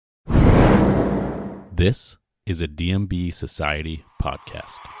This is a DMB Society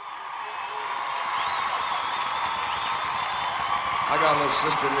podcast. I got a little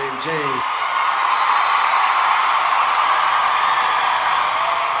sister named Jane.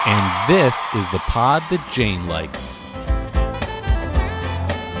 And this is the pod that Jane likes.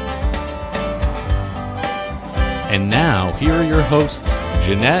 And now, here are your hosts,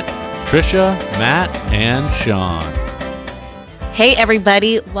 Jeanette, Trisha, Matt, and Shawn. Hey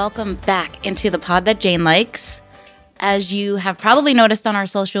everybody, welcome back into the pod that Jane likes. As you have probably noticed on our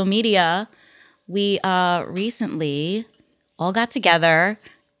social media, we recently all got together.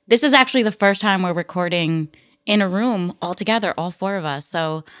 This is actually the first time we're recording in a room all together, all four of us.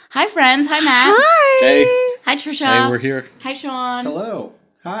 So, hi friends, hi Matt. Hi. Hey. Hi Trisha. Hey, we're here. Hi Shawn. Hello.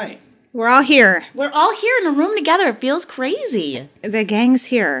 Hi. We're all here. We're all here in a room together. It feels crazy. The gang's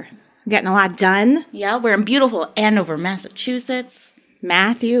here. Getting a lot done. Yeah, we're in beautiful Andover, Massachusetts.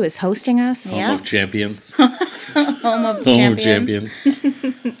 Matthew is hosting us. Yeah. Home of champions. Home of champions.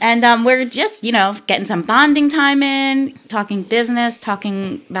 And we're just, getting some bonding time in, talking business,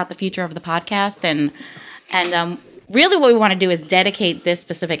 talking about the future of the podcast. And really what we want to do is dedicate this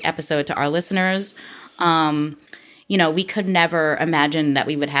specific episode to our listeners. We could never imagine that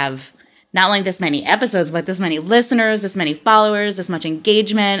we would have not only this many episodes, but this many listeners, this many followers, this much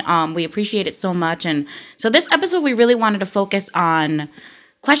engagement. We appreciate it so much. And so this episode, we really wanted to focus on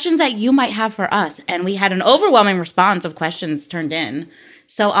questions that you might have for us. And we had an overwhelming response of questions turned in.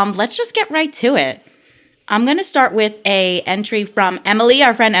 So let's just get right to it. I'm going to start with a entry from Emily,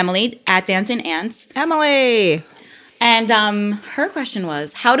 our friend Emily, at Dancing Ants. Emily. And her question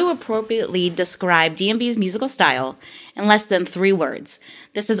was, how to appropriately describe DMB's musical style in less than 3 words?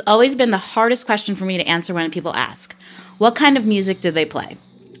 This has always been the hardest question for me to answer when people ask. What kind of music do they play?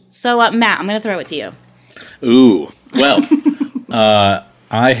 So, Matt, I'm going to throw it to you. Ooh, well,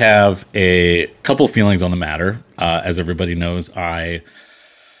 I have a couple feelings on the matter. As everybody knows, I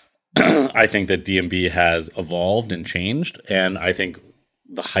think that DMB has evolved and changed, and I think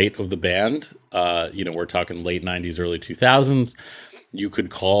the height of the band, we're talking late 90s, early 2000s. You could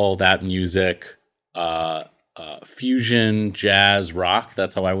call that music fusion, jazz, rock.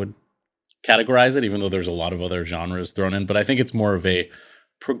 That's how I would categorize it, even though there's a lot of other genres thrown in. But I think it's more of a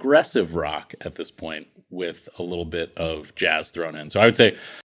progressive rock at this point with a little bit of jazz thrown in. So I would say,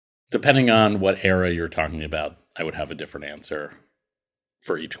 depending on what era you're talking about, I would have a different answer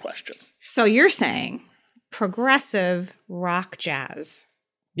for each question. So you're saying progressive rock jazz.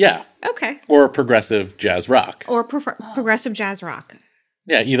 Yeah. Okay. Or progressive jazz rock. Or progressive jazz rock.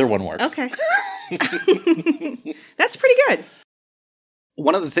 Yeah, either one works. Okay. That's pretty good.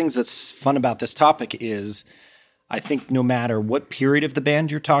 One of the things that's fun about this topic is, I think no matter what period of the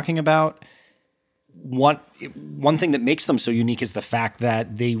band you're talking about, one thing that makes them so unique is the fact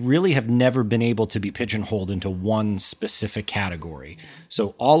that they really have never been able to be pigeonholed into one specific category.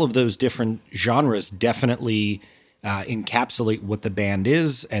 So all of those different genres definitely encapsulate what the band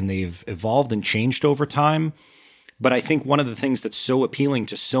is, and they've evolved and changed over time. But I think one of the things that's so appealing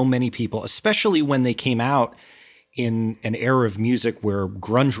to so many people, especially when they came out in an era of music where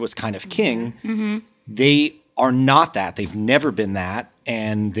grunge was kind of king, they are not that. They've never been that.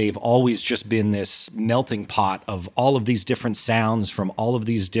 And they've always just been this melting pot of all of these different sounds from all of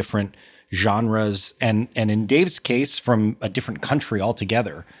these different genres. And in Dave's case, from a different country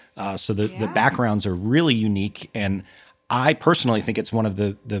altogether. So the backgrounds are really unique. And I personally think it's one of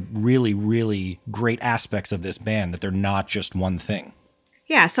the really, really great aspects of this band, that they're not just one thing.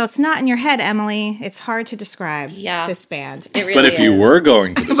 Yeah, so it's not in your head, Emily. It's hard to describe this band. It really But if you were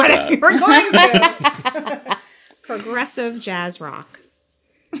going to But describe, if you were going to. Progressive jazz rock.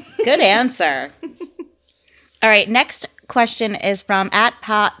 Good answer. All right, next question is from at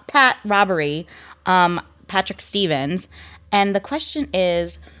Pat Robbery, Patrick Stevens. And the question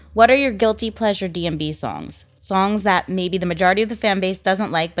is, what are your guilty pleasure DMB songs? Songs that maybe the majority of the fan base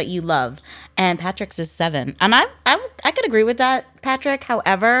doesn't like, but you love. And Patrick's is 7. And I could agree with that, Patrick.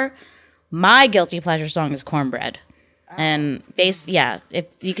 However, my guilty pleasure song is Cornbread. And if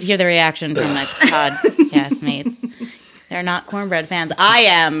you could hear the reaction from my podcast mates. They're not Cornbread fans. I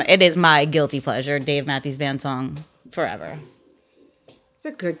am. It is my guilty pleasure, Dave Matthews Band song, forever. It's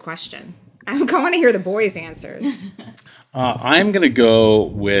a good question. I want to hear the boys' answers. I'm going to go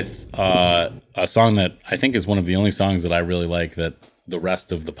with a song that I think is one of the only songs that I really like that the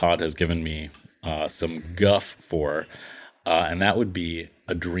rest of the pod has given me some guff for, and that would be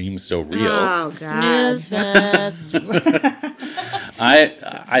A Dream So Real. Oh, God. Snooze fest.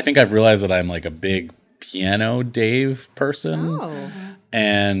 I think I've realized that I'm like a big piano Dave person. Oh.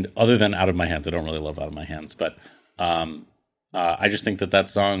 And other than Out of My Hands, I don't really love Out of My Hands, but I just think that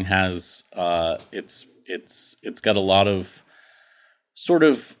song has it's got a lot of sort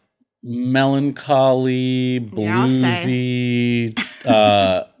of melancholy, bluesy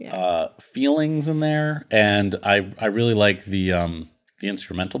feelings in there, and I really like the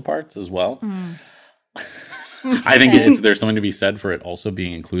instrumental parts as well. I think there's something to be said for it also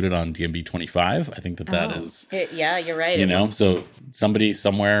being included on DMB 25. I think that is... Yeah, you're right. You know, so somebody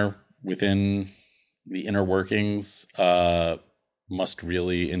somewhere within the inner workings must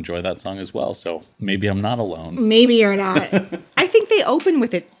really enjoy that song as well. So maybe I'm not alone. Maybe you're not. I think they open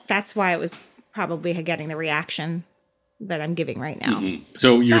with it. That's why it was probably getting the reaction that I'm giving right now. Mm-hmm.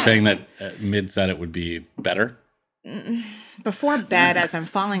 So you're saying that mid-set it would be better? Before bed, as I'm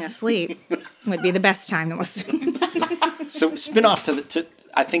falling asleep, would be the best time to listen. So spin off to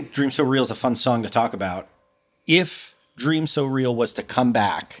I think Dream So Real is a fun song to talk about. If Dream So Real was to come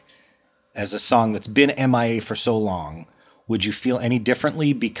back as a song that's been MIA for so long, would you feel any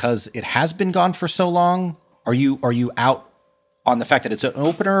differently because it has been gone for so long? Are you out on the fact that it's an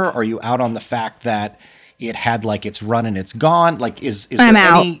opener? Or are you out on the fact that it had like its run and it's gone? Like is I'm there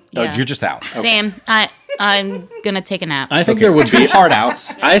out. any? Yeah. You're just out. Okay. Same. I'm gonna take a nap. I think there would be hard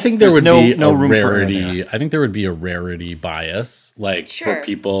outs. I think there There's would no be room a for rarity. error I think there would be a rarity bias, like for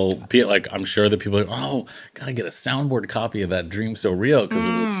people. Like I'm sure that people are, gotta get a soundboard copy of that Dream So Real because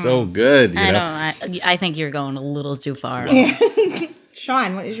it was so good. You know? I think you're going a little too far.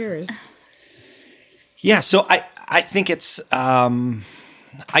 Shawn, what is yours? Yeah, so I think it's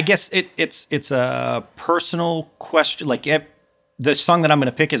I guess it's a personal question. Like the song that I'm going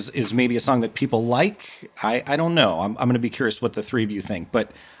to pick is maybe a song that people like. I don't know. I'm going to be curious what the three of you think. But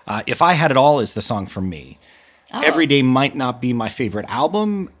If I Had It All is the song for me. Oh. Every Day might not be my favorite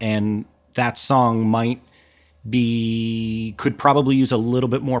album, and that song could probably use a little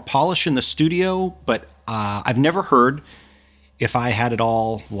bit more polish in the studio. But I've never heard If I Had It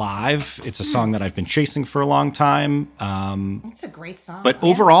All live. It's a song that I've been chasing for a long time. It's a great song. But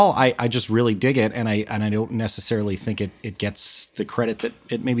overall, I just really dig it, and I don't necessarily think it gets the credit that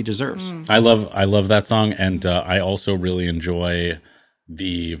it maybe deserves. I love that song, and I also really enjoy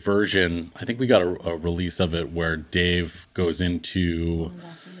the version. I think we got a release of it where Dave goes into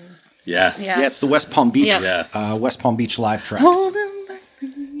yeah, it's the West Palm Beach West Palm Beach live tracks.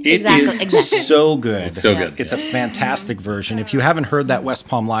 It is so good. It's so good. It's a fantastic version. If you haven't heard that West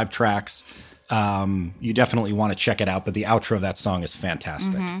Palm live tracks, you definitely want to check it out. But the outro of that song is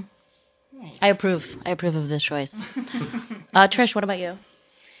fantastic. Mm-hmm. Nice. I approve of this choice. Trish, what about you?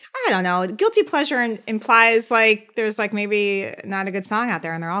 I don't know. Guilty pleasure implies like there's like maybe not a good song out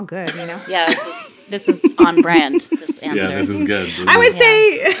there, and they're all good. You know? Yeah, this is on brand. This answer. Yeah, this is good. I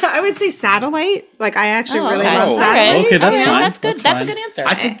would say Satellite. Like I actually really love Satellite. Okay, that's fine. That's good. That's a good answer.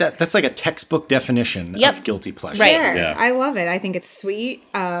 I think that's like a textbook definition of guilty pleasure. Right. Sure. Yeah. I love it. I think it's sweet.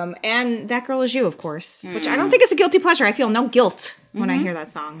 And That Girl Is You, of course, which I don't think is a guilty pleasure. I feel no guilt when I hear that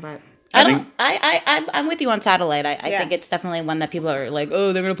song, but. I'm with you on Satellite. I think it's definitely one that people are like,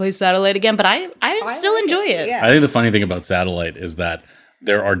 oh, they're going to play Satellite again. But I still enjoy it. Yeah. I think the funny thing about Satellite is that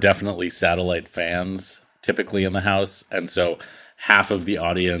there are definitely Satellite fans typically in the house. And so half of the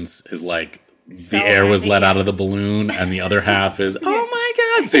audience is like, the air was let out of the balloon. And the other half is, oh my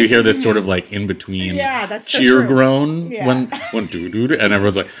God. So you hear this sort of like in between cheer groan when doo-doo, and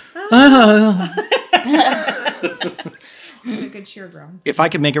everyone's like, It's a good cheer groan. If I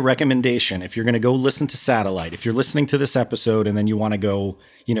could make a recommendation, if you're going to go listen to Satellite, if you're listening to this episode and then you want to go,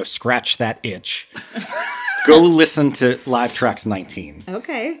 scratch that itch, go listen to Live Tracks 19.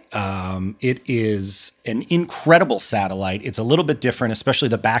 Okay. It is an incredible Satellite. It's a little bit different, especially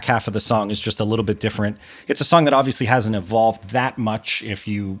the back half of the song is just a little bit different. It's a song that obviously hasn't evolved that much. If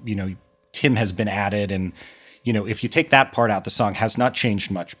Tim has been added, and if you take that part out, the song has not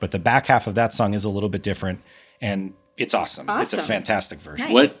changed much, but the back half of that song is a little bit different, and it's awesome. It's a fantastic version.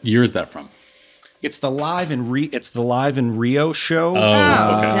 Nice. What year is that from? It's the Live in Rio show.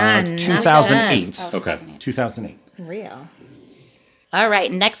 Oh, okay. Done. 2008. Okay. 2008. Rio. All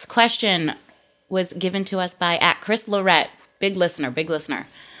right. Next question was given to us by @Chris Lorette. Big listener.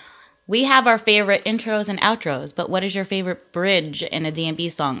 We have our favorite intros and outros, but what is your favorite bridge in a D&B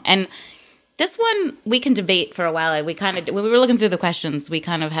song? And this one we can debate for a while. When we were looking through the questions, we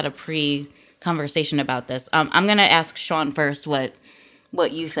kind of had a conversation about this. I'm going to ask Shawn first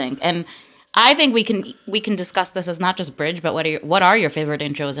what you think, and I think we can discuss this as not just bridge, but what are your favorite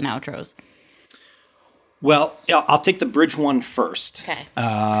intros and outros? Well, I'll take the bridge one first. Okay.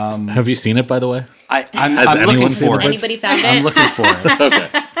 Have you seen it, by the way? I'm looking for it. Anybody found it? I'm looking for it. Okay.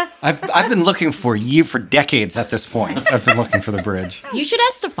 I've been looking for decades at this point. I've been looking for the bridge. You should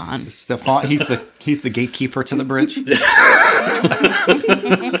ask Stefan. Stefan, he's the gatekeeper to the bridge.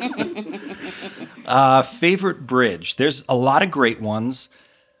 Favorite bridge. There's a lot of great ones.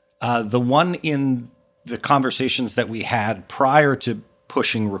 The one in the conversations that we had prior to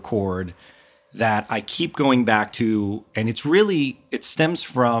pushing record that I keep going back to, and it stems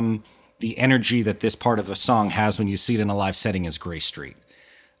from the energy that this part of the song has when you see it in a live setting, is Gray Street.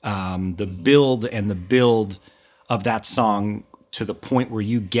 The build of that song to the point where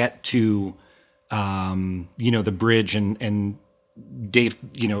you get to, the bridge and Dave,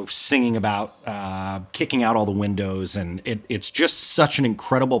 singing about kicking out all the windows. And it's just such an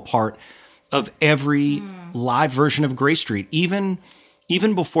incredible part of every live version of Gray Street, even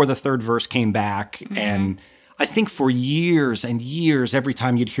before the third verse came back. Mm-hmm. And I think for years and years, every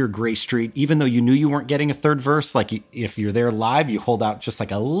time you'd hear Gray Street, even though you knew you weren't getting a third verse, like if you're there live, you hold out just like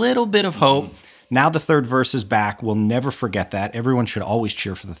a little bit of hope. Mm-hmm. Now the third verse is back. We'll never forget that. Everyone should always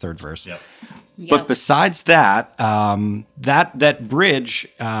cheer for the third verse. Yep. But besides that, that bridge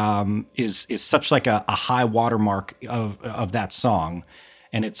is such like a high watermark of that song,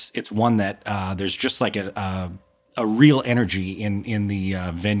 and it's one that there's just like a real energy in the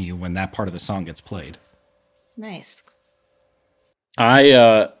venue when that part of the song gets played. Nice.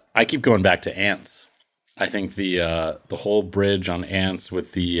 I keep going back to Ants. I think the whole bridge on Ants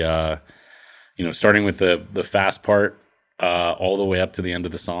with the starting with the fast part all the way up to the end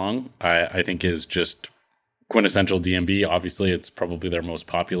of the song, I think is just quintessential DMB. Obviously, it's probably their most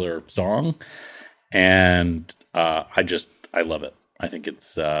popular song, and I love it. I think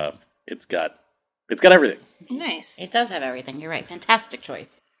it's got everything. Nice. It does have everything. You're right. Fantastic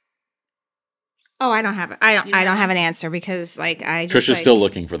choice. Oh, I don't have it. I don't have an answer because Trisha's still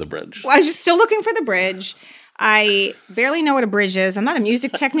looking for the bridge. Well, I'm just still looking for the bridge. I barely know what a bridge is. I'm not a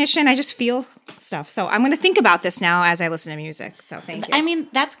music technician. I just feel stuff. So I'm going to think about this now as I listen to music. So thank you. I mean,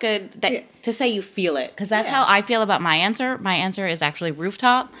 that's good to say you feel it, because that's how I feel about my answer. My answer is actually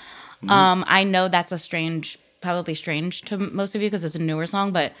Rooftop. Mm-hmm. I know that's probably strange to most of you because it's a newer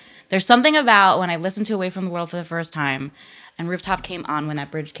song, but there's something about when I listened to Away from the World for the first time and Rooftop came on, when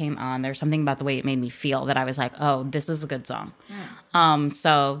that bridge came on, there's something about the way it made me feel that I was like, oh, this is a good song.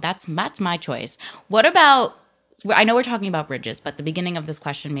 So that's my choice. What about, I know we're talking about bridges, but the beginning of this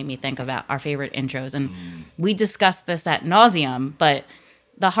question made me think about our favorite intros. And we discussed this ad nauseum, but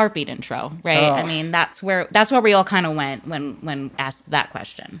the Heartbeat intro, right? I mean, that's where we all kind of went when asked that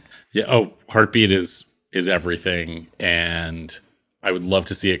question. Yeah. Oh, Heartbeat is everything. And I would love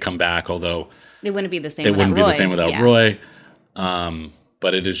to see it come back, although it wouldn't be the same. Without Roy.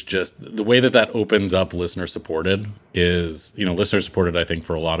 But it is just the way that opens up listener supported is, listener supported, I think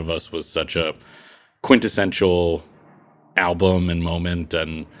for a lot of us was such a quintessential album and moment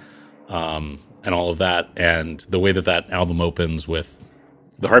and all of that. And the way that album opens with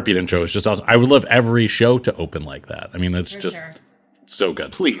the Heartbeat intro is just awesome. I would love every show to open like that. I mean, that's just so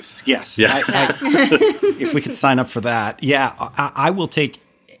good. Please. Yes. Yeah. If we could sign up for that. Yeah. I will take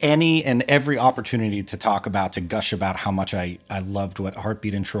any and every opportunity to gush about how much I loved what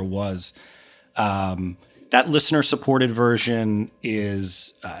Heartbeat intro was. That listener supported version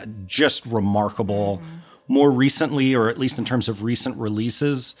is just remarkable. Mm-hmm. More recently, or at least in terms of recent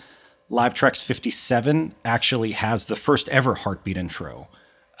releases, Live Tracks 57 actually has the first ever Heartbeat intro.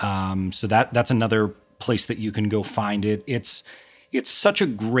 So that's another place that you can go find it. It's such a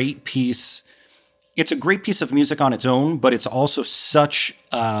great piece. It's a great piece of music on its own, but it's also such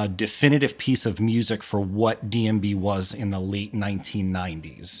a definitive piece of music for what DMB was in the late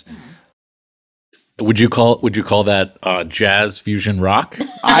 1990s. Would you call that jazz fusion rock?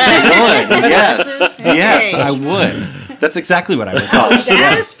 I would. Yes, I would. That's exactly what I would call it.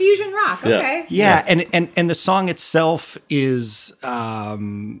 Jazz fusion rock. Okay. Yeah, and the song itself is,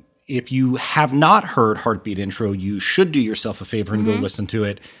 if you have not heard Heartbeat intro, you should do yourself a favor and go listen to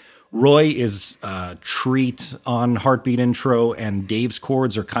it. Roy is a treat on Heartbeat intro, and Dave's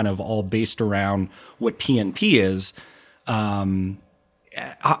chords are kind of all based around what PNP is.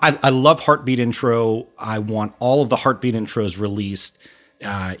 I love Heartbeat intro. I want all of the Heartbeat intros released.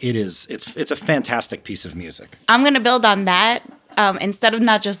 It's a fantastic piece of music. I'm going to build on that. Instead of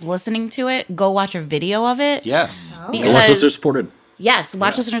not just listening to it, go watch a video of it. Yes. Go watch Listener Supported. Yes,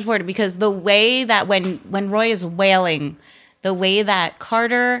 watch Listener Supported, because the way that when Roy is wailing, the way that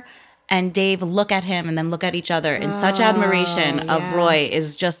Carter and Dave look at him and then look at each other in such admiration of Roy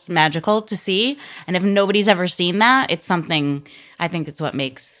is just magical to see. And if nobody's ever seen that, it's something, I think it's what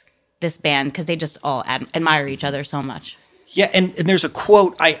makes this band, because they just all admire each other so much. Yeah, and there's a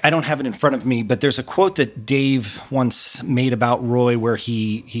quote, I don't have it in front of me, but there's a quote that Dave once made about Roy where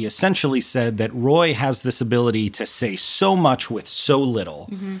he essentially said that Roy has this ability to say so much with so little.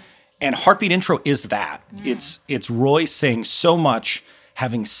 Mm-hmm. And Heartbeat Intro is that. Yeah. It's Roy saying so much,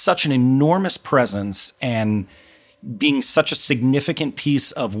 having such an enormous presence, and being such a significant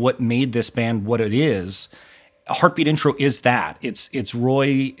piece of what made this band what it is. A Heartbeat Intro is that. It's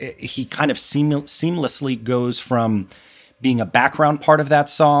Roy, he kind of seamlessly goes from being a background part of that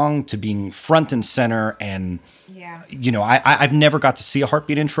song to being front and center. And, I've never got to see a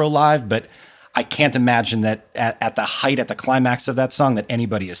Heartbeat Intro live, but I can't imagine that at the height, at the climax of that song, that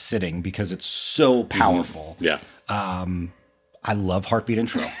anybody is sitting because it's so powerful. Mm-hmm. Yeah. I love Heartbeat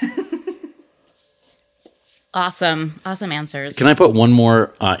Intro. Awesome answers. Can I put one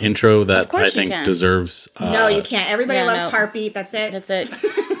more intro that I think deserves... no, you can't. Everybody loves Heartbeat. That's it. That's it.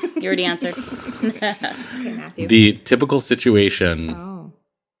 You already answered. Okay, Matthew. The typical situation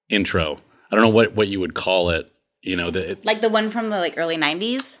intro. I don't know what you would call it. Like the one from the early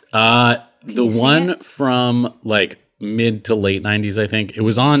 90s? The one from mid to late 90s, I think. It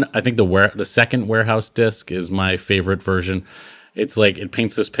was on, I think the second Warehouse disc is my favorite version. It's it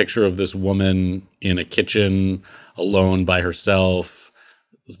paints this picture of this woman in a kitchen alone by herself.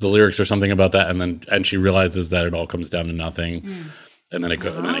 The lyrics are something about that, and she realizes that it all comes down to nothing, and then it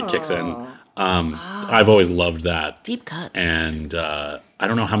kicks in. I've always loved that deep cut, and I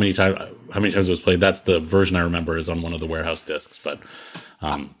don't know how many times it was played. That's the version I remember is on one of the Warehouse discs, but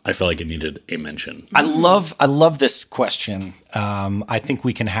I felt like it needed a mention. I love this question. I think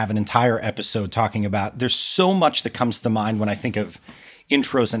we can have an entire episode talking about. There's so much that comes to mind when I think of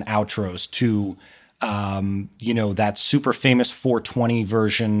intros and outros to, that super famous 420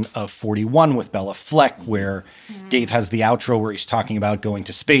 version of 41 with Bella Fleck, where Dave has the outro where he's talking about going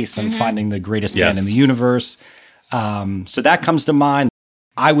to space and finding the greatest man in the universe. So that comes to mind.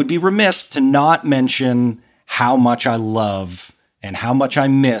 I would be remiss to not mention how much I love and how much I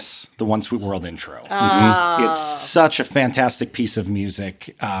miss the One Sweet World intro. Mm-hmm. It's such a fantastic piece of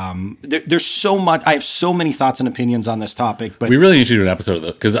music. There's so much. I have so many thoughts and opinions on this topic, but we really need to do an episode of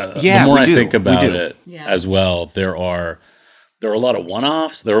it because the more I think about it as well, there are a lot of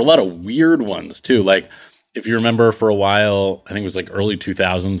one-offs. There are a lot of weird ones too. If you remember for a while, I think it was early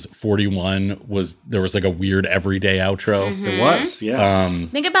 2000s, 41 there was a weird everyday outro. Mm-hmm. There was, yes.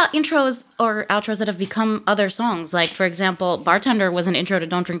 Think about intros or outros that have become other songs. For example, Bartender was an intro to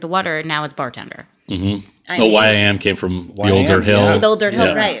Don't Drink the Water, and now it's Bartender. Mm-hmm. YAM came from the Old Dirt Hill. Yeah. The Old Dirt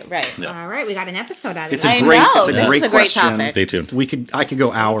Hill, right. Yeah. All right, we got an episode out of it. It's a great question. Topic. Stay tuned. I could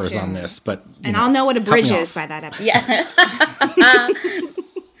go hours on this, but I'll know what a bridge is by that episode. Yeah.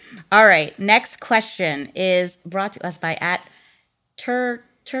 All right, next question is brought to us by @Turkfif,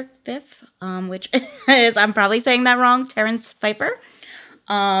 which is, I'm probably saying that wrong, Terrence Pfeiffer.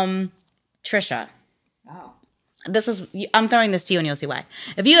 Trisha. Oh. I'm throwing this to you and you'll see why.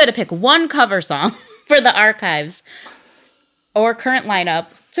 If you had to pick one cover song for the archives or current lineup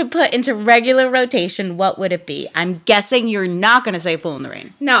to put into regular rotation, what would it be? I'm guessing you're not going to say Fool in the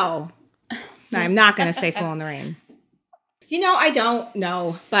Rain. No, I'm not going to say Fool in the Rain. I don't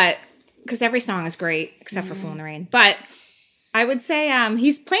know, but because every song is great except for Fool in the Rain. But I would say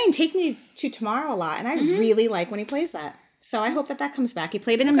he's playing Take Me to Tomorrow a lot, and I really like when he plays that. So I hope that comes back. He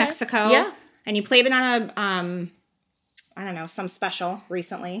played it in Mexico, and he played it on some special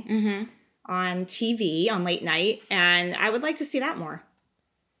recently on TV on late night, and I would like to see that more.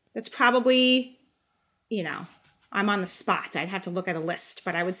 That's probably, I'm on the spot. I'd have to look at a list,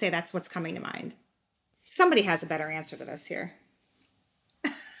 but I would say that's what's coming to mind. Somebody has a better answer to this here.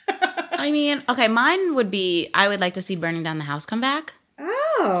 Mine would be, I would like to see Burning Down the House come back.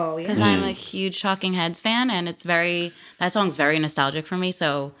 Oh, yeah. Because I'm a huge Talking Heads fan, and that song's very nostalgic for me,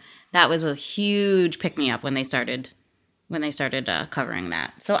 so that was a huge pick-me-up when they started covering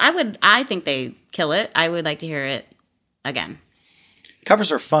that. So I think they kill it. I would like to hear it again.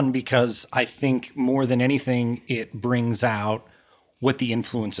 Covers are fun because I think more than anything, it brings out what the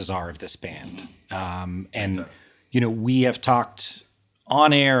influences are of this band. We have talked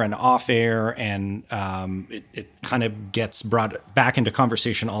on air and off air, and it kind of gets brought back into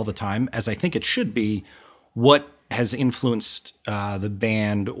conversation all the time, as I think it should be, what has influenced the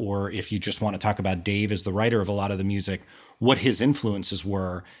band, or if you just want to talk about Dave as the writer of a lot of the music, what his influences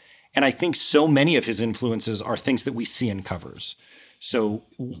were. And I think so many of his influences are things that we see in covers. So,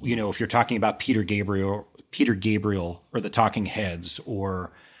 if you're talking about Peter Gabriel or the Talking Heads,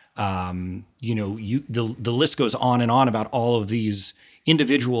 or, the list goes on and on about all of these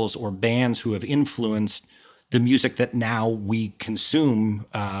individuals or bands who have influenced the music that now we consume,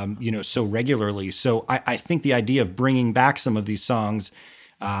 so regularly. So I think the idea of bringing back some of these songs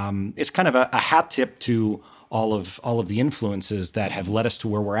is kind of a hat tip to all of the influences that have led us to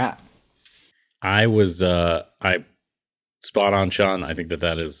where we're at. I spot on, Shawn. I think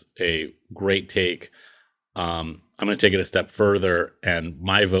that is a great take. I'm going to take it a step further, and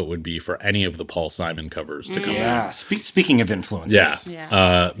my vote would be for any of the Paul Simon covers to come out. Speaking of influences.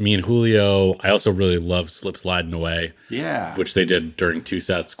 Yeah. Me and Julio. I also really love Slip Sliding Away. Yeah. Which they did during 2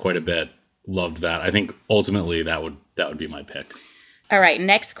 sets quite a bit. Loved that. I think ultimately that would be my pick. All right.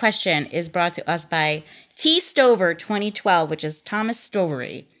 Next question is brought to us by T Stover 2012, which is Thomas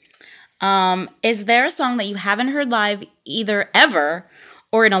Stovery. Is there a song that you haven't heard live either ever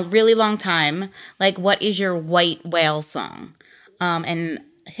or in a really long time? Like, what is your white whale song? And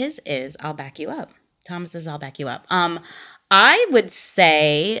his is I'll Back You Up. Thomas's I'll Back You Up. I would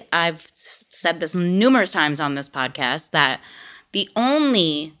say, I've said this numerous times on this podcast, that the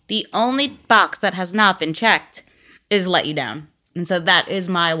only box that has not been checked is Let You Down. And so that is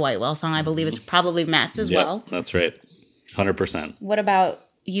my white whale song. I believe it's probably Matt's as well. That's right. 100%. What about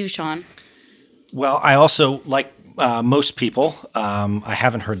you, Shawn? Well, I also, like most people, I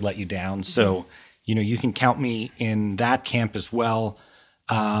haven't heard Let You Down. So, you can count me in that camp as well.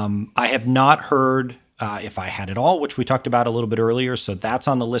 I have not heard If I Had It All, which we talked about a little bit earlier. So that's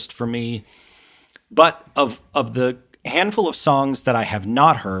on the list for me. But of the handful of songs that I have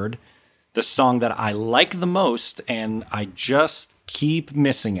not heard, the song that I like the most, and I just keep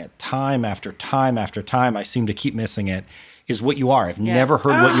missing it time after time after time, I seem to keep missing it, is What You Are. I've never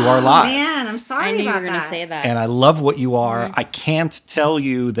heard What You Are live. Man, I'm sorry I knew about you were going to that. say that. And I love What You Are. I can't tell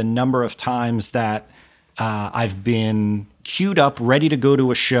you the number of times that I've been queued up, ready to go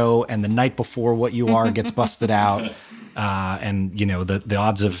to a show, and the night before What You Are gets busted out. And the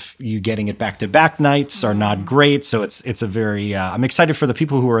odds of you getting it back-to-back nights are not great. So it's a very I'm excited for the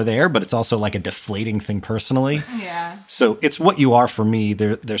people who are there, but it's also like a deflating thing personally. Yeah. So it's What You Are for me.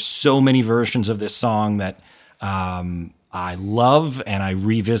 There's so many versions of this song that I love and I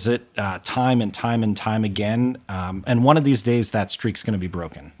revisit time and time and time again. And one of these days that streak's going to be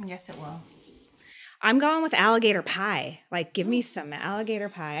broken. Yes, it will. I'm going with Alligator Pie. Like, give me some Alligator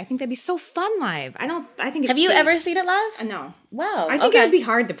Pie. I think that'd be so fun live. Have you ever seen it live? No. Wow. I think it would be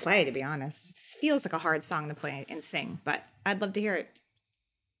hard to play, to be honest. It feels like a hard song to play and sing, but I'd love to hear it.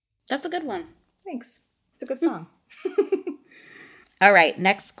 That's a good one. Thanks. It's a good song. All right,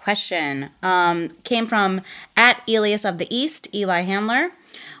 next question came from @Elias of the East, Eli Handler.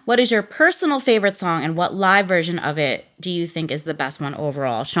 What is your personal favorite song, and what live version of it do you think is the best one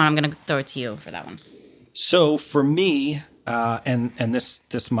overall? Shawn, I'm going to throw it to you for that one. So for me, and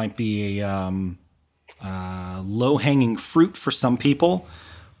this might be a low-hanging fruit for some people,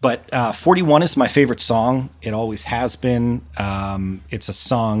 but 41 is my favorite song. It always has been. It's a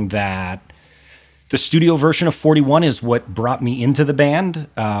song that the studio version of 41 is what brought me into the band.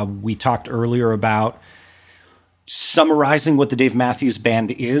 We talked earlier about summarizing what the Dave Matthews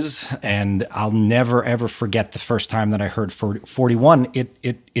Band is, and I'll never ever forget the first time that I heard 41.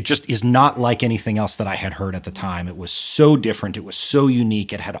 It just is not like anything else that I had heard at the time. It was so different. It was so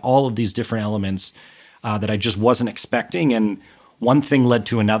unique. It had all of these different elements that I just wasn't expecting, and one thing led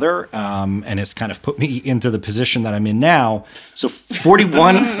to another, and it's kind of put me into the position that I'm in now. So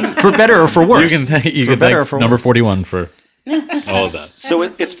 41, for better or for worse. You can thank number 41 for all of that. So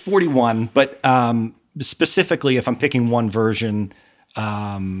it's 41, but specifically, if I'm picking one version,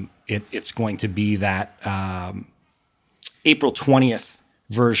 it's going to be that April 20th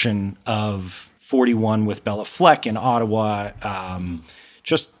version of 41 with Bella Fleck in Ottawa.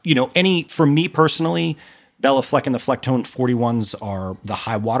 For me personally, Bella Fleck and the Flecktone 41s are the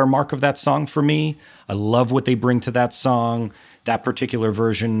high watermark of that song for me. I love what they bring to that song. That particular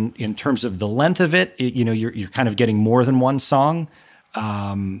version, in terms of the length of it, you're kind of getting more than one song.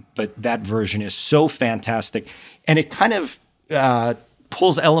 But that version is so fantastic. And it kind of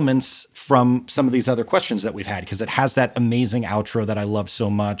pulls elements from some of these other questions that we've had, because it has that amazing outro that I love so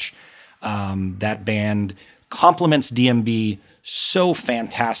much. That band complements DMB so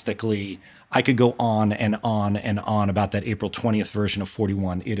fantastically. I could go on and on and on about that April 20th version of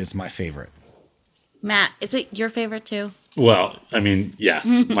 41. It is my favorite. Matt, is it your favorite too? Well, I mean,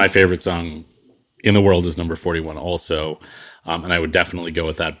 yes. My favorite song in the world is number 41 also. And I would definitely go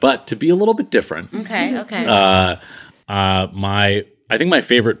with that. But to be a little bit different. Okay. I think my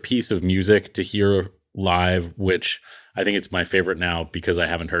favorite piece of music to hear live, which I think it's my favorite now because I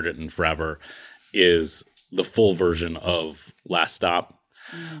haven't heard it in forever, is the full version of Last Stop,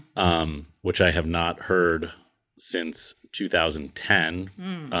 which I have not heard since 2010.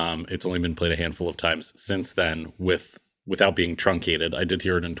 It's only been played a handful of times since then without being truncated. I did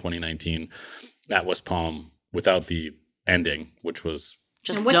hear it in 2019 at West Palm without the ending, which was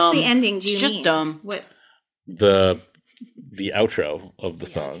Just And what's dumb. the ending? Do you It's just mean? dumb. What? the outro of the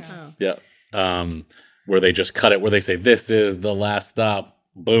song. Yeah. Where they just cut it, where they say, "This is the last stop,"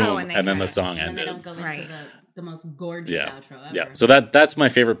 boom, Oh, and they and then cut the it. song And they ended. don't go into Right. the most gorgeous Yeah. outro ever. Yeah. So that's my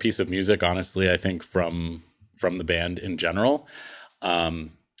favorite piece of music, honestly, I think from the band in general.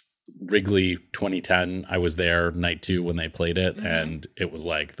 Wrigley 2010, I was there night 2 when they played it, and it was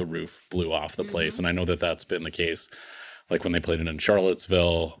like the roof blew off the place. And I know that that's been the case. Like when they played it in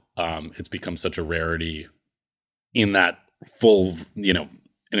Charlottesville, it's become such a rarity in that full, and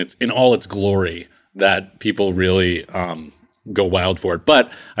it's in all its glory that people really go wild for it.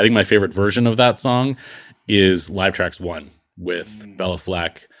 But I think my favorite version of that song is Live Tracks 1 with Bella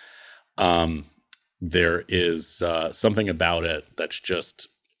Fleck. There is something about it that's just,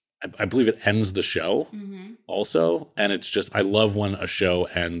 I believe it ends the show also. And it's just, I love when a show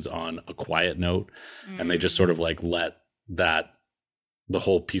ends on a quiet note and they just sort of like let the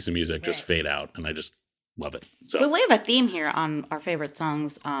whole piece of music just fade out. And I just love it. So But we have a theme here on our favorite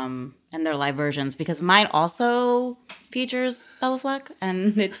songs and their live versions, because mine also features Bella Fleck,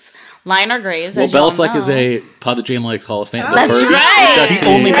 and it's Lie in Our Graves. well, as you Bella all Fleck is know. a Pod the Jam Likes Hall of Fame. That's right. The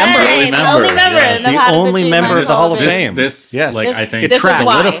only member. Right. The only member. Yes. in the The Pod only Jam member Likes of the Hall of Fame. Fame. This Yes. like This- I think it This is tracks.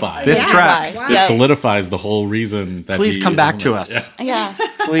 why. solidifies. This This is tracks. why. This Yep. solidifies the whole reason that Please he come is back in to the- us. Yeah.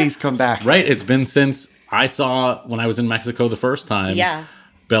 Please come back. Right. It's been since I saw when I was in Mexico the first time. Yeah.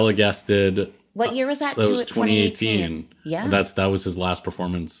 Bella guested. What year was that? That was 2018. Yeah. That was his last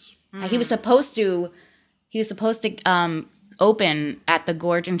performance. He was supposed to open at the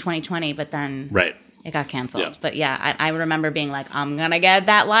Gorge in 2020, but then Right. it got canceled. Yeah. But yeah, I remember being like, I'm gonna get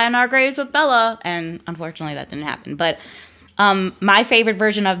that Lie in Our Graves with Bella, and unfortunately that didn't happen. But my favorite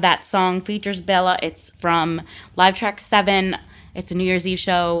version of that song features Bella. It's from Live Track 7. It's a New Year's Eve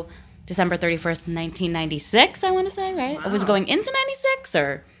show, December 31st, 1996, I want to say, right? It was going into 96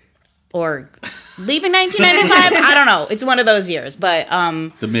 or leaving 1995. I don't know. It's one of those years, but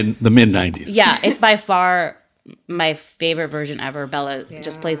The mid 90s. yeah, it's by far my favorite version ever. Bella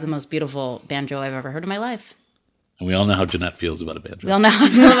just plays the most beautiful banjo I've ever heard in my life. And we all know how Jeanette feels about a banjo. We all know how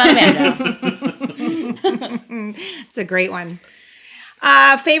to do about banjo. It's a great one.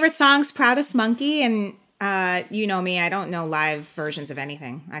 Favorite songs, Proudest Monkey. And you know me, I don't know live versions of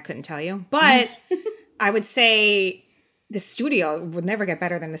anything. I couldn't tell you. But I would say the studio would never get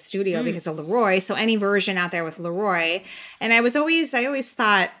better than the studio because of Leroy. So any version out there with Leroy. And I always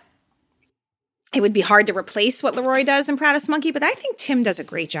thought it would be hard to replace what Leroy does in Proudest Monkey, but I think Tim does a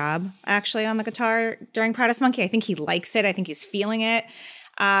great job actually on the guitar during Proudest Monkey. I think he likes it. I think he's feeling it.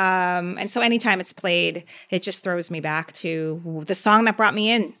 And so anytime it's played, it just throws me back to the song that brought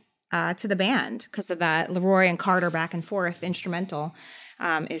me in to the band, because of that Leroy and Carter back and forth instrumental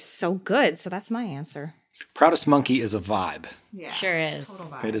is so good. So that's my answer. Proudest Monkey is a vibe. Yeah, Sure is.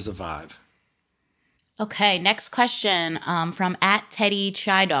 It is a vibe. Okay, next question from @Teddy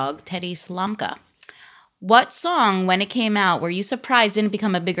Chidog, Teddy Slomka. What song, when it came out, were you surprised didn't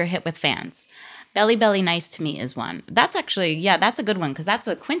become a bigger hit with fans? Belly Belly Nice to Me is one. That's actually, that's a good one, because that's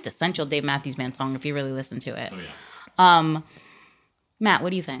a quintessential Dave Matthews Band song if you really listen to it. Oh, yeah. Matt,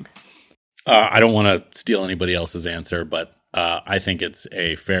 what do you think? I don't want to steal anybody else's answer, but I think it's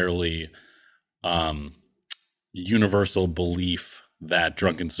a fairly universal belief that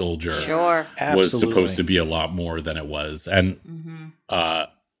Drunken Soldier Sure. was Absolutely. supposed to be a lot more than it was. And,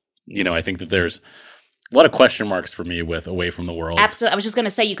 I think that there's a lot of question marks for me with Away from the World. Absolutely. I was just going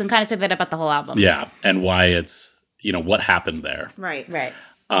to say, you can kind of say that about the whole album. Yeah. And why it's, what happened there. Right. Right.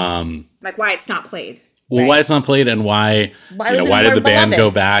 Like why it's not played. Well, Right. why it's not played and why, Why wasn't why it did more the band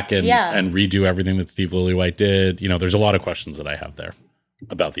beloved? go back and Yeah. redo everything that Steve Lillywhite did? There's a lot of questions that I have there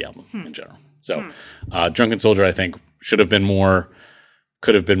about the album in general. So Drunken Soldier, I think, should have been more,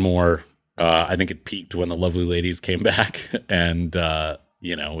 could have been more. I think it peaked when the Lovely Ladies came back. And,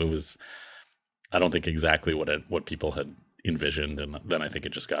 it was, I don't think exactly what people had envisioned. And then I think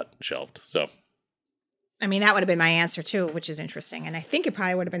it just got shelved. So. I mean, that would have been my answer too, which is interesting. And I think it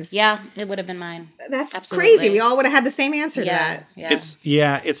probably would have been. Yeah, it would have been mine. That's Absolutely. crazy. We all would have had the same answer to that.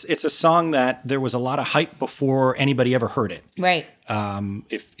 Yeah. It's a song that there was a lot of hype before anybody ever heard it. Right.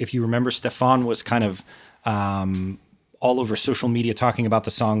 If you remember, Stefan was kind of all over social media talking about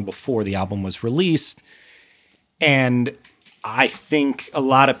the song before the album was released. And I think a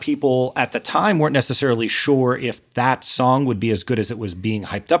lot of people at the time weren't necessarily sure if that song would be as good as it was being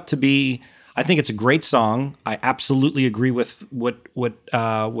hyped up to be. I think it's a great song. I absolutely agree with what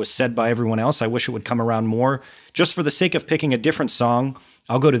was said by everyone else. I wish it would come around more. Just for the sake of picking a different song,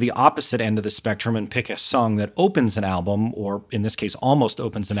 I'll go to the opposite end of the spectrum and pick a song that opens an album, or in this case, almost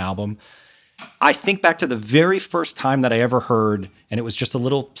opens an album. I think back to the very first time that I ever heard, and it was just a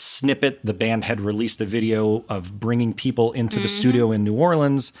little snippet. The band had released a video of bringing people into the studio in New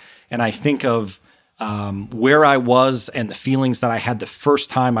Orleans, and I think of where I was and the feelings that I had the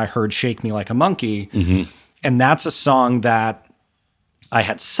first time I heard Shake Me Like a Monkey. Mm-hmm. And that's a song that I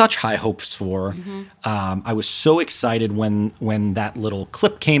had such high hopes for. Mm-hmm. I was so excited when that little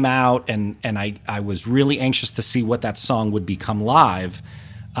clip came out, and I was really anxious to see what that song would become live.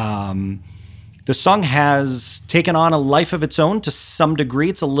 The song has taken on a life of its own to some degree.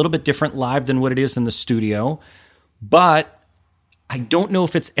 It's a little bit different live than what it is in the studio, but I don't know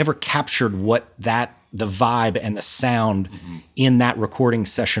if it's ever captured what the vibe and the sound in that recording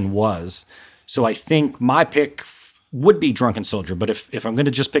session was. So I think my pick would be Drunken Soldier, but if I'm going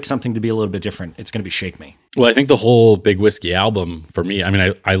to just pick something to be a little bit different, it's going to be Shake Me. Well, I think the whole Big Whiskey album for me, I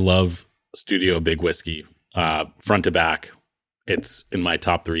mean, I love studio Big Whiskey, front to back. It's in my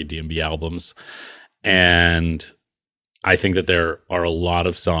top 3 D&B albums. And I think that there are a lot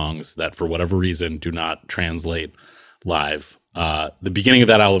of songs that for whatever reason do not translate live. The beginning of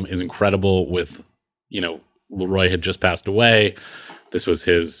that album is incredible with, Leroy had just passed away. This was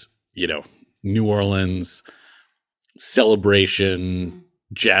his, New Orleans celebration,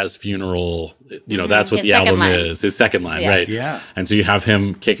 jazz funeral. That's what the album is. His second line, right? Yeah. And so you have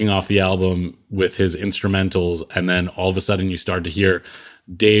him kicking off the album with his instrumentals, and then all of a sudden you start to hear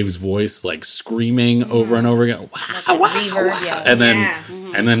Dave's voice like screaming over and over again. Wow, wow, reverb, wow. yeah.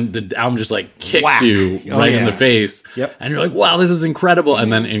 And then the album just like kicks Whack. you right in the face. Yep. And you're like, wow, this is incredible.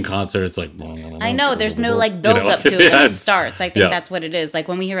 And then in concert, it's like, I know there's no like build up to it when it starts. I think yeah. that's what it is. Like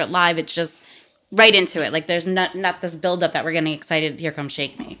when we hear it live, it's just right into it. Like there's not this build up that we're getting excited. Here comes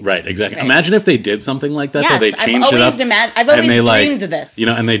Shake Me. Right, exactly. Right. Imagine if they did something like that. Yes, though. They changed it up. I've always and they, dreamed this.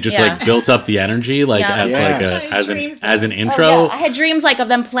 And they just Yeah. like built up the energy like Yeah. as Yes. as an intro. Oh, yeah. I had dreams like of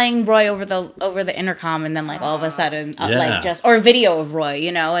them playing Roy over the intercom, and then like all of a sudden, Yeah. like just or a video of Roy,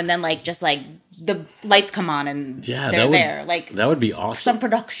 and then like just like the lights come on and Yeah, they're there. Like that would be awesome. some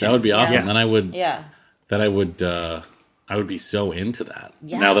production. That would be awesome. Yes. Then I would be so into that.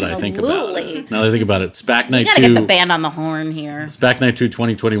 Yeah, now that I think about absolutely. it. Now that I think about it, SPAC You Night gotta 2. get the band on the horn here. SPAC Night 2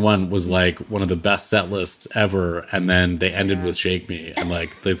 2021 was like one of the best set lists ever, and then they ended with Shake Me, and like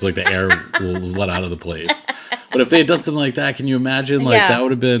it's like the air was let out of the place. But if they had done something like that, can you imagine? Like Yeah. that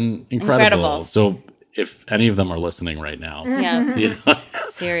would have been incredible. Incredible. So if any of them are listening right now, Yeah,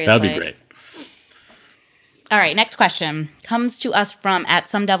 seriously, that'd be great. All right, next question comes to us from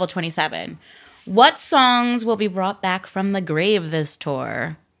 @SomeDevil27. What songs will be brought back from the grave this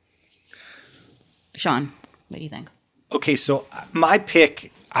tour? Shawn, what do you think? Okay, so my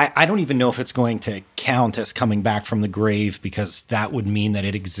pick, I don't even know if it's going to count as coming back from the grave, because that would mean that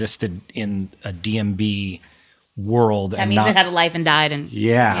it existed in a DMB world. That means it had a life and died. And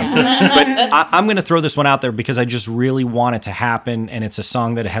Yeah. But I'm going to throw this one out there because I just really want it to happen. And it's a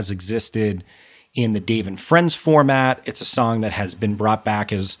song that has existed in the Dave and Friends format. It's a song that has been brought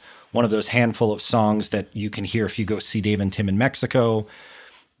back as one of those handful of songs that you can hear if you go see Dave and Tim in Mexico.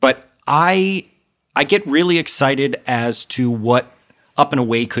 But I get really excited as to what Up and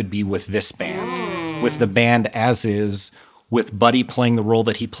Away could be with this band, with the band as is, with Buddy playing the role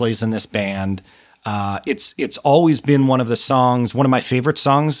that he plays in this band. It's always been one of my favorite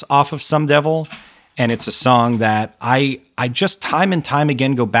songs off of Some Devil. And it's a song that I just time and time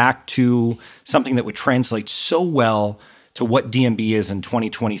again go back to something that would translate so well to what DMB is in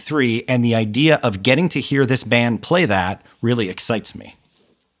 2023. And the idea of getting to hear this band play that really excites me.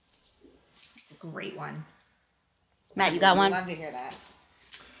 It's a great one. Matt, you got one? I'd love to hear that.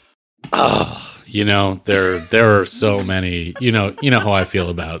 There are so many, you know how I feel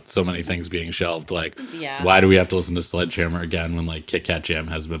about so many things being shelved. Like, Yeah. why do we have to listen to Sledgehammer again when like Kit Kat Jam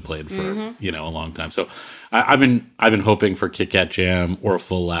has been played for, a long time? So I've been hoping for Kit Kat Jam or a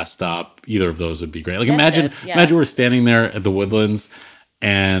full Last Stop. Either of those would be great. Like imagine we're standing there at the Woodlands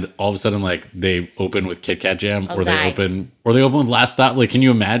and all of a sudden like they open with Kit Kat Jam or they open with Last Stop. Like, can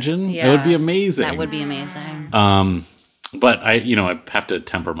you imagine? Yeah. That would be amazing. That would be amazing. But I have to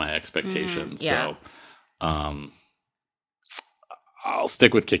temper my expectations. yeah. So, I'll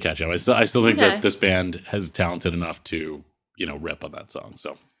stick with Kit Kat Jam. I still think that this band has talented enough to, rip on that song.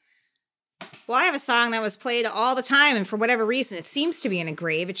 So, Well, I have a song that was played all the time, and for whatever reason, it seems to be in a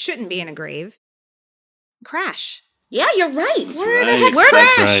grave. It shouldn't be in a grave. Crash. Yeah, you're right. Where the heck's Where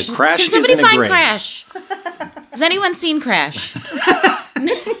Crash? That's right. Crash Can is somebody in a find grave. Crash? Has anyone seen Crash?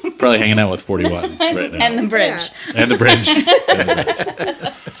 Probably hanging out with 41 right now. And the bridge. Yeah. And the bridge.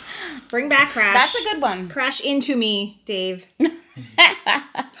 Bring back Crash. That's a good one. Crash into me, Dave.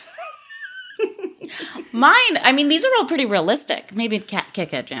 Mine, I mean, these are all pretty realistic. Maybe Kit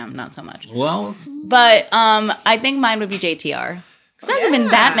Kat Jam, not so much. Well, But I think mine would be JTR. Because it hasn't been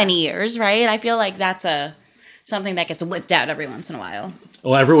that many years, right? I feel like that's something that gets whipped out every once in a while.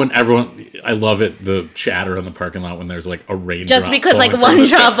 well, everyone, I love it. The chatter in the parking lot when there's like a raindrop. Just because like falling from one the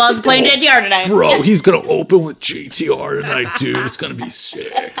sky. drop was playing JTR tonight. Bro, he's gonna open with JTR tonight, dude. It's gonna be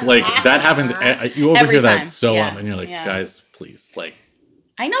sick. Like that happens. You overhear Every time. that so Yeah. often. You're like, Yeah. guys, please, like.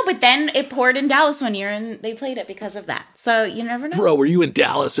 I know, but then it poured in Dallas one year and they played it because of that. So you never know. Bro, were you in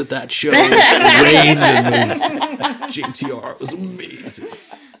Dallas at that show? It rained and was JTR. It was amazing.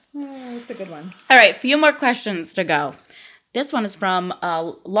 Oh, that's a good one. All right, few more questions to go. This one is from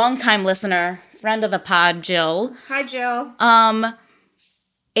a longtime listener, friend of the pod, Jill. Hi, Jill.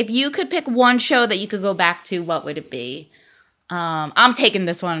 If you could pick one show that you could go back to, what would it be? I'm taking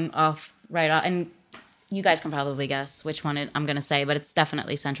this one off right off, and you guys can probably guess which one I'm going to say, but it's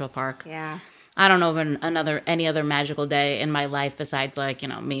definitely Central Park. Yeah. I don't know of any other magical day in my life besides like,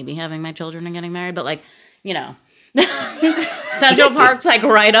 maybe having my children and getting married, but like, Central Park's like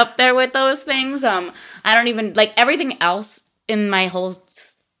right up there with those things. I don't even like everything else in my whole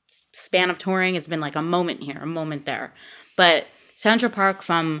span of touring. It's been like a moment here, a moment there, but Central Park,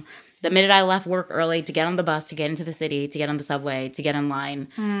 from the minute I left work early to get on the bus, to get into the city, to get on the subway, to get in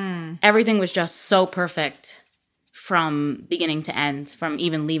line, everything was just so perfect from beginning to end, from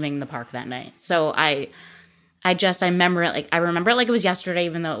even leaving the park that night. So I remember it like it was yesterday,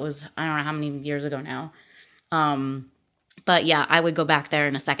 even though it was, I don't know how many years ago now. But yeah, I would go back there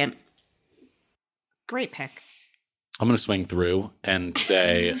in a second. Great pick. I'm going to swing through and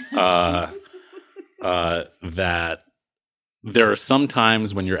say that there are some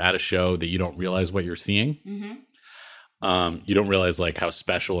times when you're at a show that you don't realize what you're seeing. Mm-hmm. You don't realize like how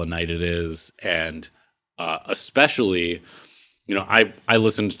special a night it is. And especially, I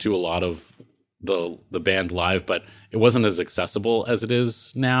listened to a lot of the band live, but it wasn't as accessible as it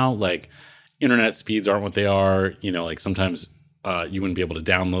is now. Like internet speeds aren't what they are. Like sometimes you wouldn't be able to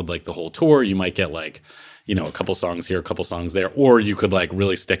download like the whole tour. You might get like, a couple songs here, a couple songs there, or you could like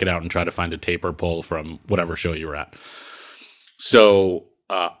really stick it out and try to find a tape or pull from whatever show you were at. So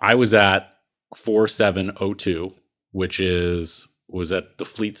I was at 4702, which was at the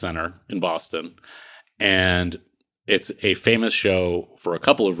Fleet Center in Boston. And it's a famous show for a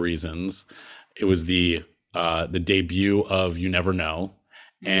couple of reasons. It was the debut of You Never Know.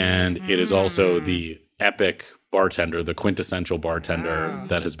 And it is also the epic bartender, the quintessential bartender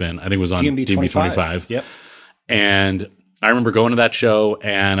that has been, I think it was on DMB 25. Yep. And I remember going to that show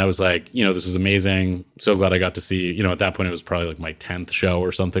and I was like, this was amazing. So glad I got to see, at that point it was probably like my 10th show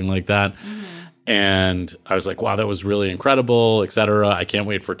or something like that. Mm-hmm. And I was like, wow, that was really incredible, et cetera. I can't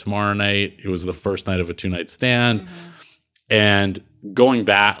wait for tomorrow night. It was the first night of a 2-night stand. Mm-hmm. And going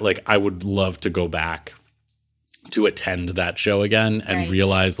back, like I would love to go back to attend that show again and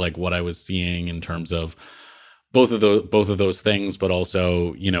realize like what I was seeing in terms of both of those things, but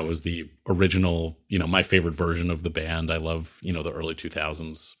also, it was the original, my favorite version of the band. I love, the early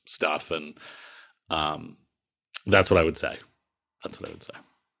 2000s stuff. And that's what I would say.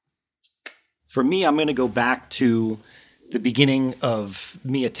 For me, I'm going to go back to the beginning of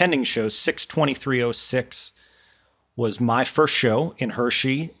me attending shows. 6/23/06 was my first show in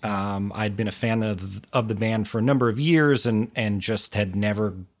Hershey. I'd been a fan of the band for a number of years and just had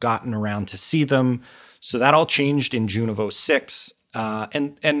never gotten around to see them. So that all changed in June of 06.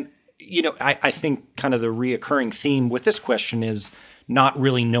 And I think kind of the reoccurring theme with this question is not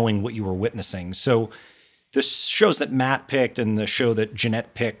really knowing what you were witnessing. So the shows that Matt picked and the show that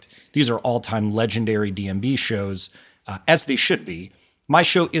Jeanette picked, these are all-time legendary DMB shows, as they should be. My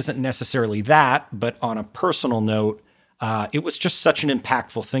show isn't necessarily that, but on a personal note, it was just such an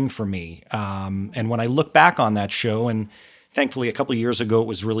impactful thing for me. And when I look back on that show, and thankfully a couple of years ago it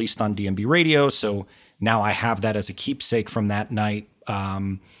was released on DMB radio, so now I have that as a keepsake from that night.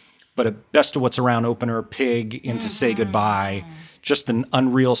 But a Best of What's Around opener, Pig, into Say Goodbye, just an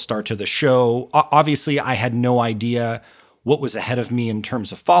unreal start to the show. Obviously, I had no idea what was ahead of me in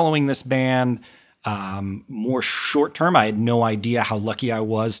terms of following this band. More short term, I had no idea how lucky I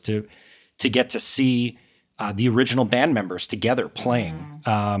was to get to see the original band members together playing.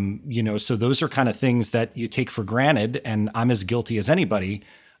 So those are kind of things that you take for granted, and I'm as guilty as anybody.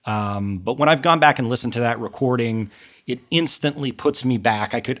 But when I've gone back and listened to that recording, it instantly puts me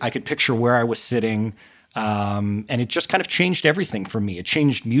back. I could picture where I was sitting, and it just kind of changed everything for me. It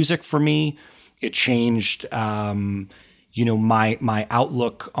changed music for me. It changed, my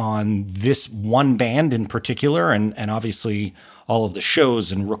outlook on this one band in particular, and obviously all of the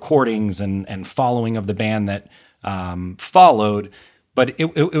shows and recordings and following of the band that followed. But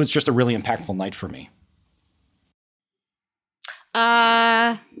it was just a really impactful night for me.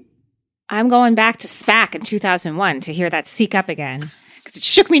 I'm going back to SPAC in 2001 to hear that Seek Up again, because it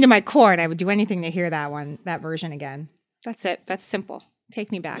shook me to my core, and I would do anything to hear that version again. That's it. That's simple.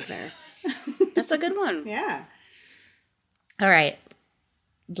 Take me back there. That's a good one. Yeah. All right.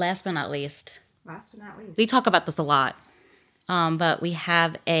 Last but not least. We talk about this a lot. But we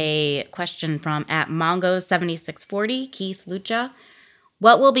have a question from @Mongo7640, Keith Lucha.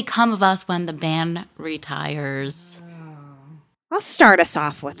 What will become of us when the band retires? I'll start us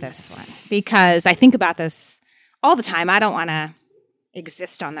off with this one because I think about this all the time. I don't want to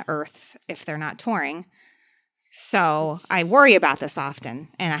exist on the earth if they're not touring. So I worry about this often,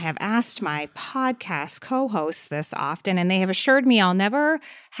 and I have asked my podcast co-hosts this often, and they have assured me I'll never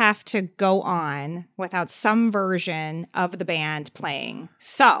have to go on without some version of the band playing.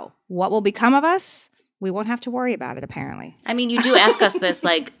 So what will become of us? We won't have to worry about it, apparently. I mean, you do ask us this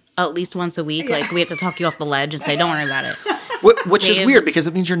like at least once a week. Yeah. Like we have to talk you off the ledge and say, don't worry about it. Which is weird because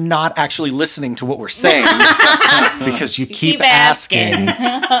it means you're not actually listening to what we're saying because you keep asking.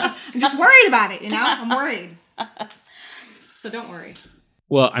 I'm just worried about it, I'm worried. So don't worry.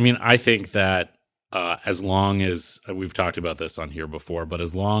 Well, I mean, I think that as long as we've talked about this on here before, but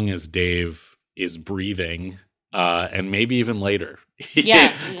as long as Dave is breathing, and maybe even later, he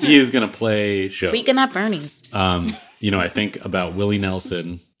is going to play shows. Weekend at Bernie's. I think about Willie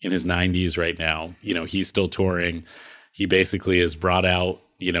Nelson in his 90s right now. He's still touring. He basically is brought out.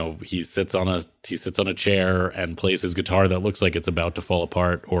 He sits on a chair and plays his guitar that looks like it's about to fall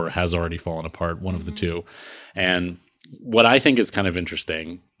apart or has already fallen apart, one of the two. And what I think is kind of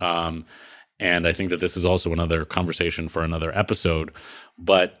interesting, and I think that this is also another conversation for another episode,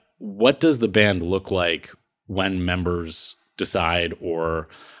 but what does the band look like when members decide or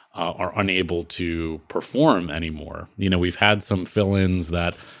are unable to perform anymore? We've had some fill-ins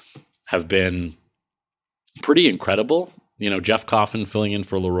that have been pretty incredible. Jeff Coffin filling in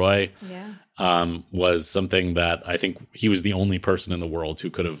for Leroy was something that I think he was the only person in the world who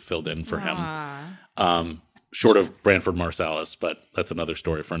could have filled in for him, short of Branford Marsalis, but that's another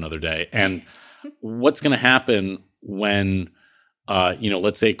story for another day. And what's going to happen when,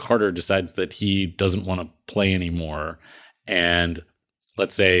 let's say Carter decides that he doesn't want to play anymore, and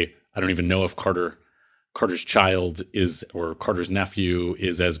let's say, I don't even know if Carter's child or Carter's nephew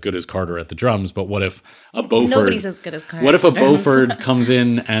is as good as Carter at the drums, but what if a Beauford... Nobody's as good as Carter. What if a Beauford comes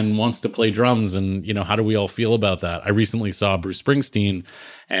in and wants to play drums, and, how do we all feel about that? I recently saw Bruce Springsteen,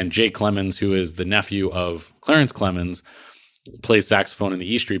 and Jay Clemens, who is the nephew of Clarence Clemens, plays saxophone in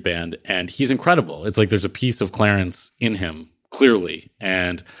the E Street Band, and he's incredible. It's like there's a piece of Clarence in him, clearly,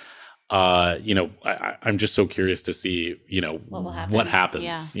 and... I'm just so curious to see, what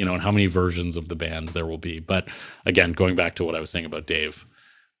happens, and how many versions of the band there will be. But again, going back to what I was saying about Dave.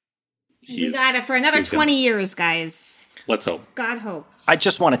 We got it for another 20 years, guys. Let's hope. God hope. I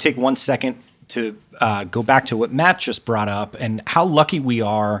just want to take 1 second to go back to what Matt just brought up and how lucky we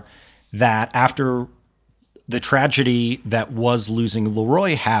are that after the tragedy that was losing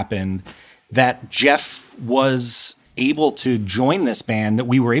Leroy happened, that Jeff was able to join this band, that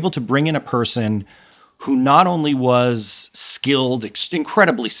we were able to bring in a person who not only was skilled,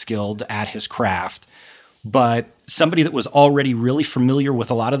 incredibly skilled at his craft, but somebody that was already really familiar with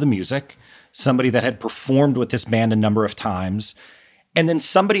a lot of the music, somebody that had performed with this band a number of times, and then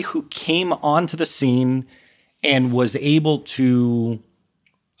somebody who came onto the scene and was able to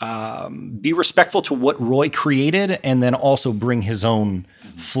be respectful to what Roy created and then also bring his own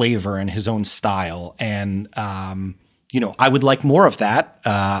flavor and his own style. And, I would like more of that.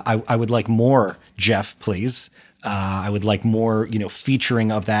 I would like more Jeff, please. I would like more,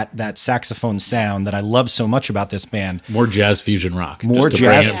 featuring of that saxophone sound that I love so much about this band. More jazz fusion rock. More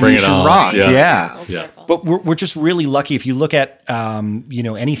jazz fusion rock. Yeah. But we're just really lucky. If you look at,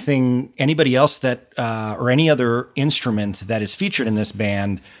 anybody else that, or any other instrument that is featured in this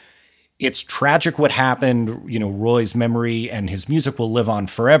band, it's tragic what happened. Roy's memory and his music will live on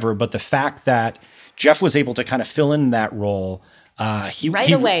forever. But the fact that Jeff was able to kind of fill in that role,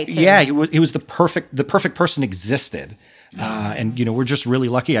 away. Too. Yeah, he was the perfect person existed. And we're just really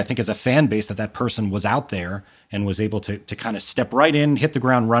lucky, I think, as a fan base that person was out there and was able to kind of step right in, hit the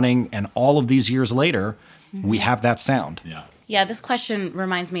ground running. And all of these years later, we have that sound. Yeah. Yeah, this question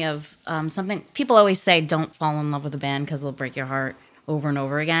reminds me of something people always say, don't fall in love with a band because it'll break your heart over and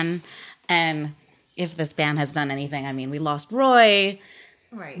over again. And if this band has done anything, I mean, we lost Roy,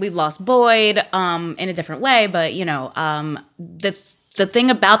 Right. We've lost Boyd in a different way, but the thing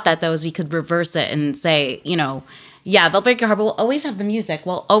about that though is we could reverse it and say, yeah, they'll break your heart, but we'll always have the music.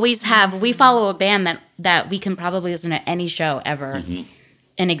 We'll always have. We follow a band that we can probably listen to any show ever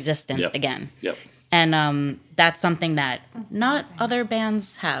in existence again. Yep. And that's something that not other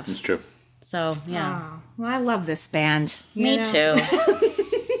bands have. It's true. So yeah. Oh, well, I love this band. Me too.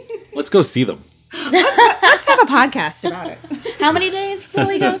 Let's go see them. Let's have a podcast about it. How many days till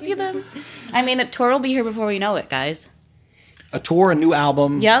we go see them? I mean, a tour will be here before we know it, guys. A tour, a new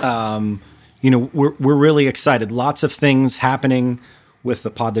album. Yep. We're really excited. Lots of things happening with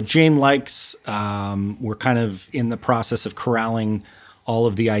the pod that Jane likes. We're kind of in the process of corralling all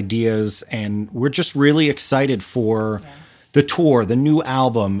of the ideas, and we're just really excited for the tour, the new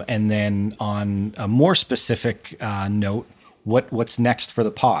album, and then on a more specific note, what's next for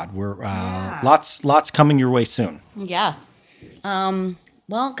the pod. We're lots coming your way soon. Yeah.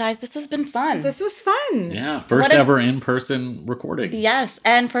 Well, guys, this has been fun. This was fun. Yeah, first ever in-person recording. Yes,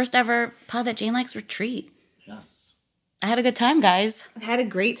 and first ever Pod That Jane Likes retreat. Yes. I had a good time, guys. Had a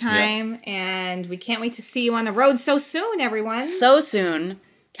great time, and we can't wait to see you on the road so soon, everyone. So soon.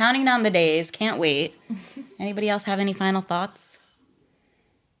 Counting down the days. Can't wait. Anybody else have any final thoughts?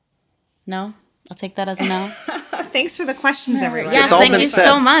 No? I'll take that as a no. Thanks for the questions, everyone. Yes, thank you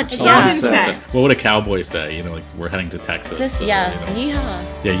so much. It's all been said. What would a cowboy say? Like, we're heading to Texas. Yeehaw.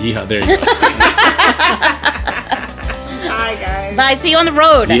 Yeah, yeehaw. There you go. Bye, guys. Bye. See you on the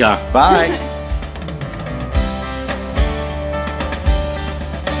road. Yeehaw. Bye.